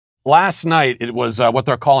last night, it was what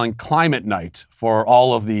they're calling climate night for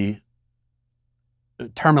all of the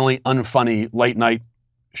terminally unfunny late night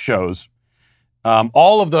shows.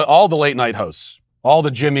 All the late night hosts, all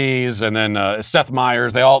the Jimmys, and then Seth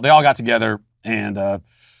Meyers, they all got together and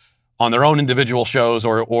on their own individual shows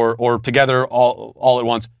or together all at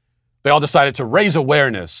once, they all decided to raise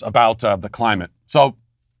awareness about the climate. So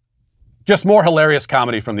just more hilarious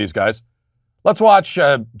comedy from these guys. Let's watch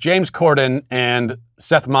James Corden and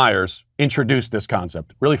Seth Meyers introduce this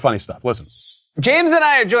concept. Really funny stuff. Listen. James and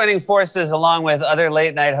I are joining forces along with other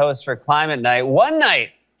late night hosts for Climate Night. One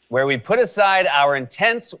night where we put aside our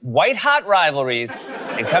intense white-hot rivalries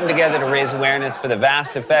and come together to raise awareness for the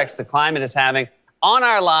vast effects the climate is having on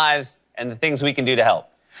our lives and the things we can do to help.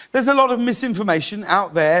 There's a lot of misinformation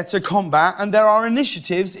out there to combat, and there are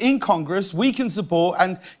initiatives in Congress we can support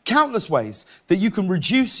and countless ways that you can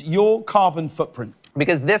reduce your carbon footprint.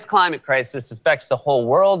 Because this climate crisis affects the whole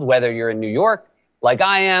world, whether you're in New York, like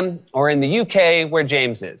I am, or in the UK, where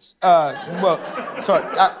James is. Well, sorry,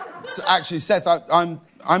 actually, Seth,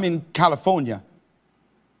 I'm in California.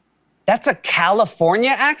 That's a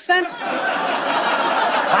California accent? Wow.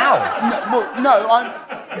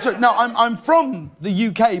 I'm from the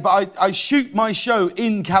UK, but I shoot my show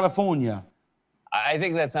in California. I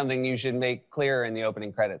think that's something you should make clearer in the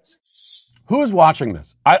opening credits. Who is watching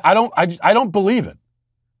this? I don't believe it.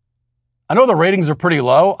 I know the ratings are pretty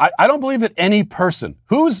low. I don't believe that any person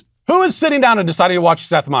who is sitting down and deciding to watch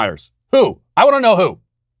Seth Meyers. Who? I want to know who.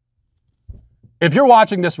 If you're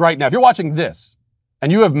watching this right now, if you're watching this,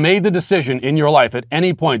 and you have made the decision in your life at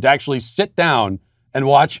any point to actually sit down and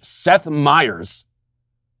watch Seth Meyers,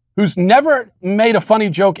 who's never made a funny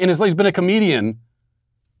joke in his life, he's been a comedian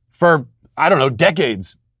for, I don't know,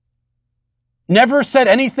 decades, never said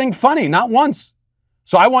anything funny, not once.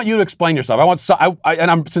 So I want you to explain yourself.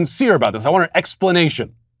 And I'm sincere about this. I want an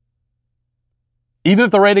explanation. Even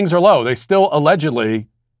if the ratings are low, they still allegedly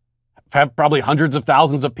have probably hundreds of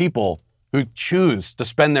thousands of people who choose to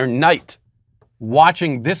spend their night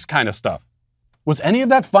watching this kind of stuff. Was any of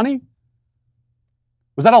that funny?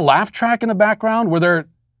 Was that a laugh track in the background?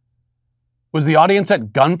 Was the audience at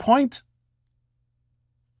gunpoint?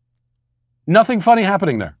 Nothing funny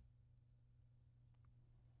happening there.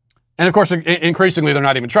 And of course, increasingly, they're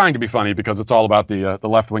not even trying to be funny because it's all about the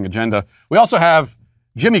left-wing agenda. We also have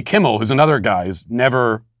Jimmy Kimmel, who's another guy who's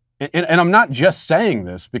never, and I'm not just saying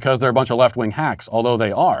this because they're a bunch of left-wing hacks, although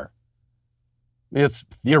they are. It's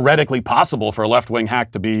theoretically possible for a left-wing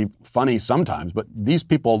hack to be funny sometimes, but these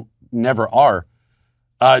people never are.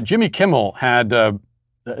 Jimmy Kimmel had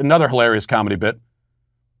another hilarious comedy bit,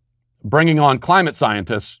 bringing on climate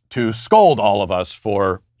scientists to scold all of us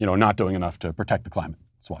for, not doing enough to protect the climate.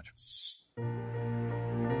 Let's watch.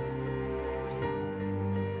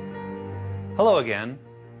 Hello again.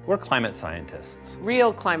 We're climate scientists.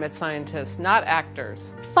 Real climate scientists, not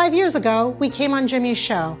actors. 5 years ago, we came on Jimmy's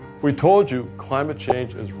show. We told you climate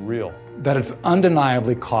change is real. That it's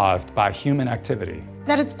undeniably caused by human activity.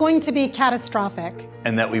 That it's going to be catastrophic.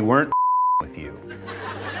 And that we weren't with you.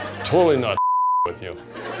 Totally not with you.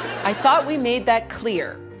 I thought we made that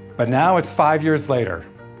clear. But now it's 5 years later.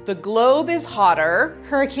 The globe is hotter.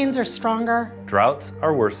 Hurricanes are stronger. Droughts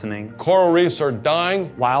are worsening. Coral reefs are dying.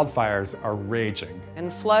 Wildfires are raging.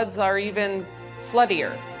 And floods are even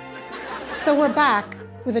floodier. So we're back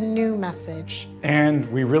with a new message.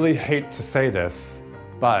 And we really hate to say this,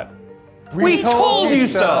 but we told you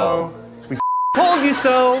so. We told you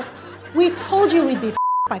so. We told you we'd be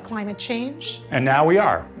by climate change. And now we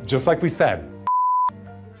are, just like we said.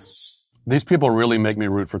 These people really make me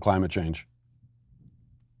root for climate change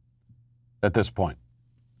at this point.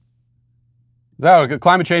 So,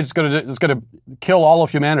 climate change is going to kill all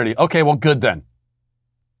of humanity. Okay, well, good then.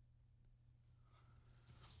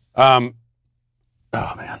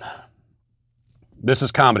 Oh man, this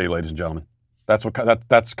is comedy, ladies and gentlemen.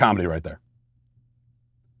 That's comedy right there.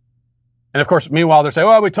 And of course, meanwhile, they're saying,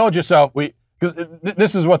 "Oh, we told you so." Because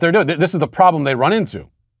this is what they're doing. This is the problem they run into.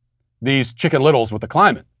 These Chicken Littles with the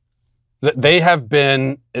climate. They have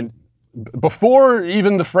been, before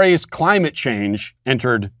even the phrase climate change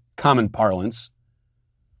entered common parlance,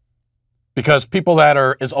 because people that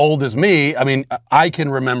are as old as me, I can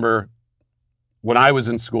remember when I was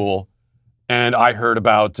in school and I heard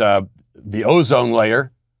about the ozone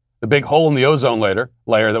layer, the big hole in the ozone layer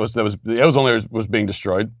the ozone layer was being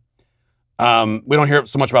destroyed. We don't hear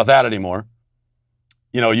so much about that anymore.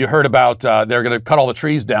 You heard about they're going to cut all the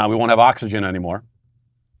trees down. We won't have oxygen anymore.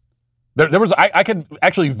 I could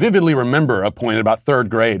actually vividly remember a point in about third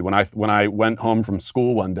grade when I went home from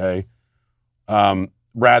school one day, and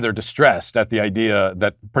rather distressed at the idea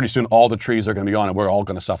that pretty soon all the trees are going to be gone and we're all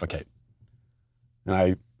going to suffocate. And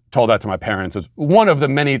I told that to my parents. It's one of the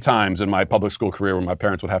many times in my public school career where my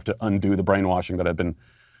parents would have to undo the brainwashing that had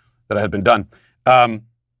been done.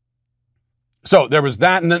 So there was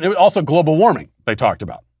that, and then it was also global warming they talked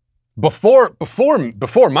about. Before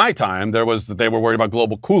my time, they were worried about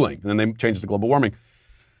global cooling, and then they changed it to global warming.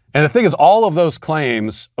 And the thing is, all of those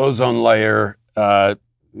claims, ozone layer,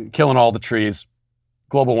 killing all the trees,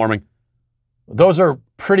 global warming, those are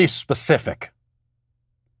pretty specific.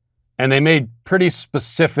 And they made pretty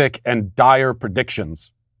specific and dire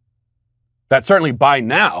predictions that certainly by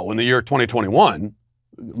now, in the year 2021,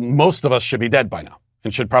 most of us should be dead by now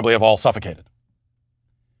and should probably have all suffocated.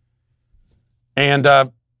 And,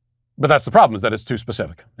 but that's the problem, is that it's too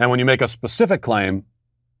specific. And when you make a specific claim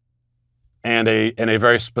and a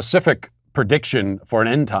very specific prediction for an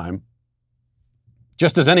end time,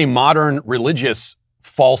 just as any modern religious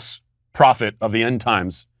false prophet of the end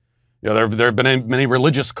times, you know, there have been many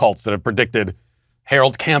religious cults that have predicted,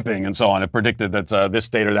 Harold Camping and so on, have predicted that this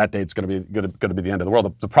date or that date is going to be the end of the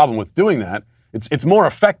world. The problem with doing that, it's more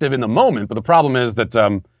effective in the moment, but the problem is that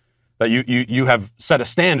that you have set a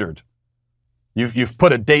standard. You've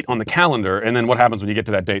put a date on the calendar, and then what happens when you get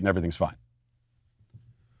to that date and everything's fine?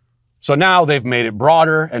 So now they've made it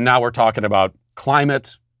broader, and now we're talking about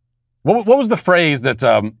climate. What was the phrase that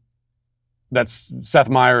that's Seth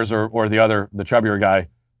Meyers or the chubbier guy,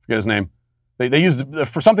 forget his name, they used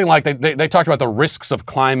for something like they talked about the risks of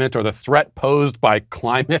climate or the threat posed by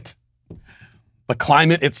climate, the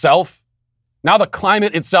climate itself. Now the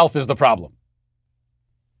climate itself is the problem.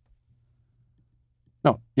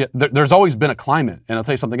 No, yeah, there's always been a climate, and I'll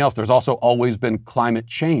tell you something else. There's also always been climate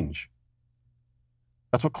change.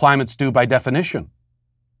 That's what climates do by definition.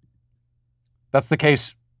 That's the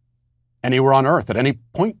case anywhere on Earth, at any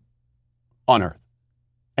point on Earth,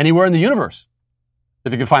 anywhere in the universe.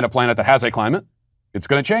 If you can find a planet that has a climate, it's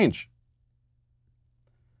going to change.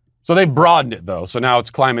 So they've broadened it, though. So now it's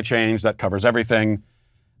climate change. That covers everything.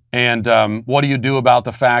 And what do you do about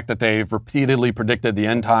the fact that they've repeatedly predicted the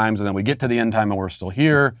end times, and then we get to the end time and we're still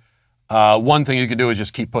here? One thing you could do is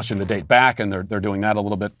just keep pushing the date back, and they're doing that a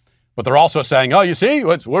little bit. But they're also saying, oh, you see,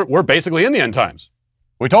 we're basically in the end times.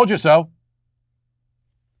 We told you so.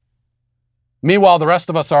 Meanwhile, the rest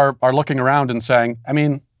of us are looking around and saying, I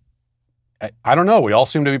mean, I don't know. We all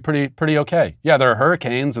seem to be pretty okay. Yeah, there are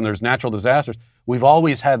hurricanes and there's natural disasters. We've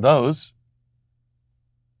always had those.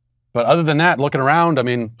 But other than that, looking around, I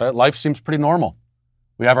mean, life seems pretty normal.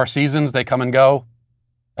 We have our seasons. They come and go.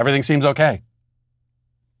 Everything seems okay.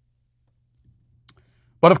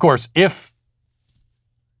 But of course, if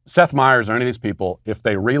Seth Meyers or any of these people, if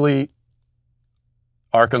they really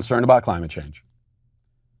are concerned about climate change,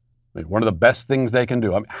 I mean, one of the best things they can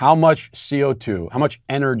do, I mean, how much CO2, how much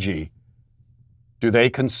energy do they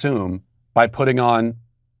consume by putting on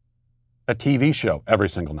a TV show every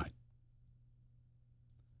single night?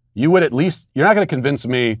 You would at least, you're not going to convince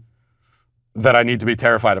me that I need to be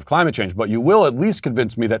terrified of climate change, but you will at least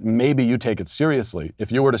convince me that maybe you take it seriously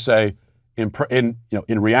if you were to say, in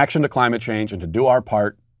reaction to climate change and to do our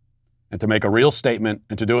part and to make a real statement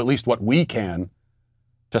and to do at least what we can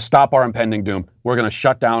to stop our impending doom, we're going to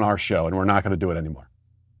shut down our show and we're not going to do it anymore.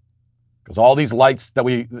 Because all these lights that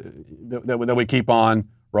we keep on,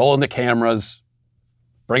 rolling the cameras,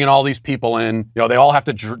 bringing all these people in, they all have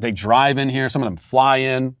to, they drive in here, some of them fly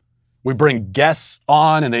in. We bring guests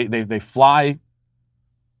on and they fly,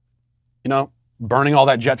 burning all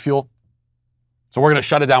that jet fuel. So we're going to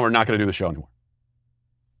shut it down. We're not going to do the show anymore.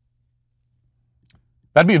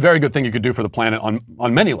 That'd be a very good thing you could do for the planet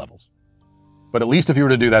on many levels. But at least if you were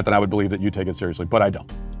to do that, then I would believe that you take it seriously. But I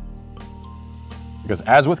don't. Because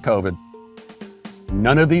as with COVID,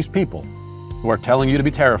 none of these people who are telling you to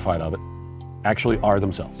be terrified of it actually are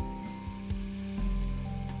themselves.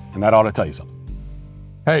 And that ought to tell you something.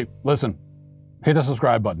 Hey, listen, hit the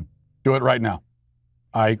subscribe button. Do it right now.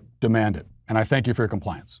 I demand it. And I thank you for your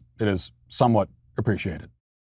compliance. It is somewhat appreciated.